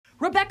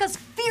Rebecca's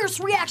fierce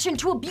reaction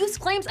to abuse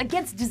claims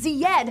against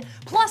Zied,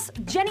 plus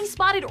Jenny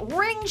spotted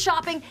ring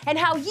shopping and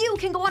how you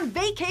can go on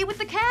vacay with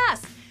the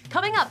cast.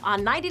 Coming up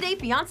on 90 Day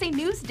Fiancé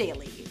News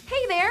Daily.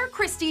 Hey there,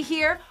 Christy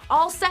here,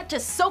 all set to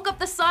soak up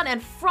the sun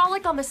and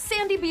frolic on the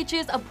sandy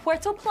beaches of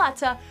Puerto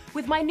Plata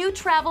with my new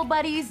travel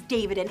buddies,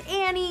 David and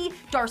Annie,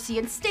 Darcy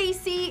and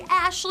Stacy,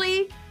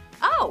 Ashley.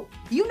 Oh,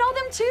 you know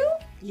them too?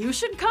 You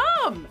should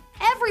come!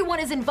 Everyone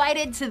is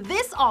invited to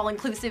this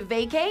all-inclusive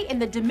vacay in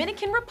the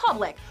Dominican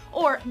Republic,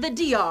 or the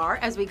DR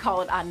as we call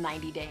it on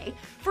 90 Day.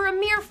 For a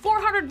mere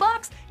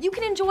 $400, you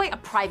can enjoy a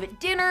private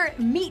dinner,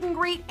 meet and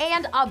greet,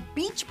 and a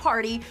beach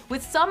party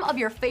with some of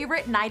your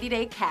favorite 90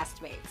 Day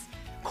castmates.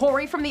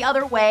 Corey from The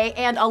Other Way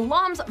and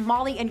alums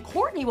Molly and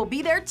Courtney will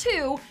be there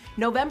too,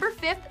 November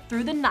 5th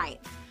through the 9th.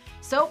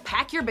 So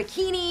pack your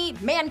bikini,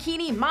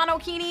 mankini,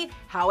 monokini,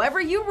 however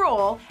you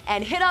roll,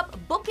 and hit up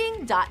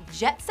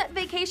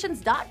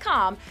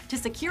booking.jetsetvacations.com to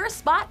secure a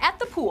spot at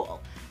the pool.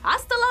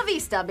 Hasta la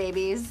vista,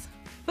 babies!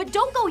 But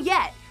don't go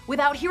yet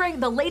without hearing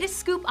the latest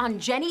scoop on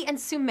Jenny and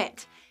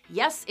Sumit.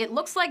 Yes, it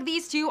looks like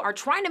these two are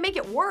trying to make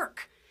it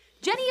work.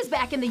 Jenny is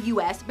back in the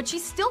US, but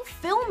she's still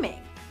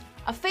filming.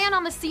 A fan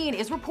on the scene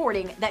is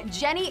reporting that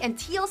Jenny and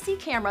TLC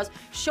cameras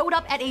showed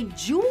up at a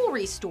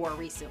jewelry store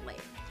recently.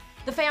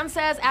 The fan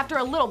says after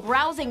a little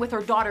browsing with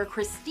her daughter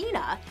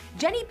Christina,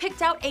 Jenny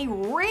picked out a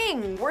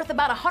ring worth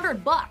about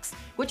 $100,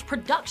 which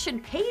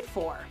production paid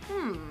for.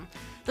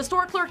 The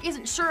store clerk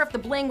isn't sure if the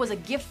bling was a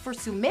gift for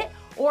Sumit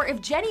or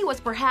if Jenny was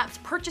perhaps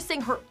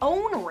purchasing her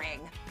own ring.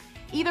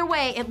 Either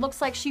way, it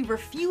looks like she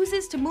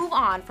refuses to move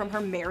on from her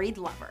married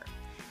lover.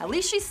 At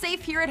least she's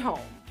safe here at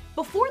home.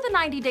 Before the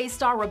 90 Day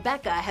star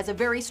Rebecca has a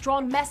very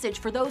strong message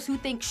for those who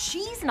think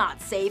she's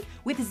not safe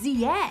with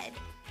Zied.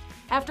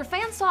 After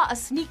fans saw a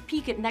sneak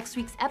peek at next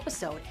week's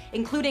episode,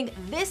 including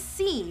this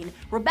scene,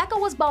 Rebecca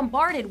was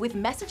bombarded with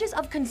messages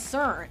of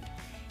concern.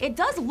 It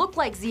does look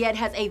like Zied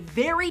has a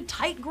very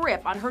tight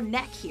grip on her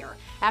neck here,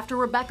 after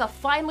Rebecca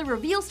finally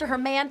reveals to her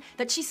man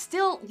that she's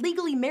still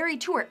legally married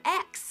to her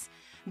ex.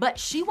 But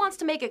she wants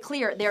to make it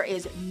clear there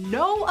is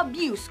no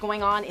abuse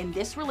going on in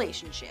this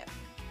relationship.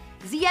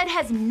 Zied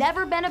has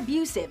never been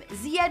abusive.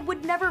 Zied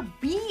would never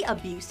be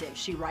abusive,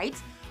 she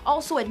writes,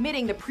 also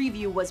admitting the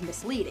preview was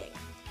misleading.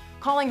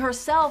 Calling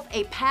herself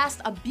a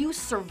past abuse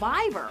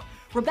survivor,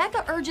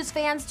 Rebecca urges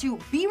fans to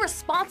be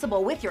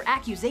responsible with your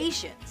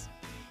accusations.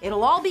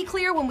 It'll all be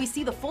clear when we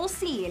see the full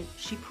scene,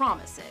 she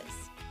promises.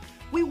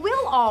 We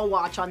will all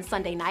watch on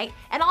Sunday night,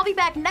 and I'll be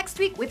back next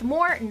week with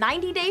more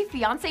 90 Day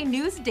Fiancé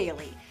News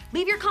Daily.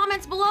 Leave your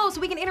comments below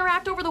so we can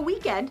interact over the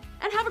weekend,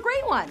 and have a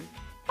great one.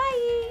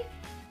 Bye!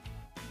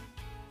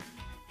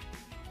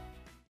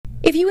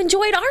 If you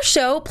enjoyed our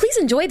show, please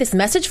enjoy this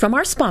message from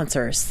our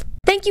sponsors.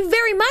 Thank you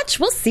very much.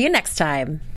 We'll see you next time.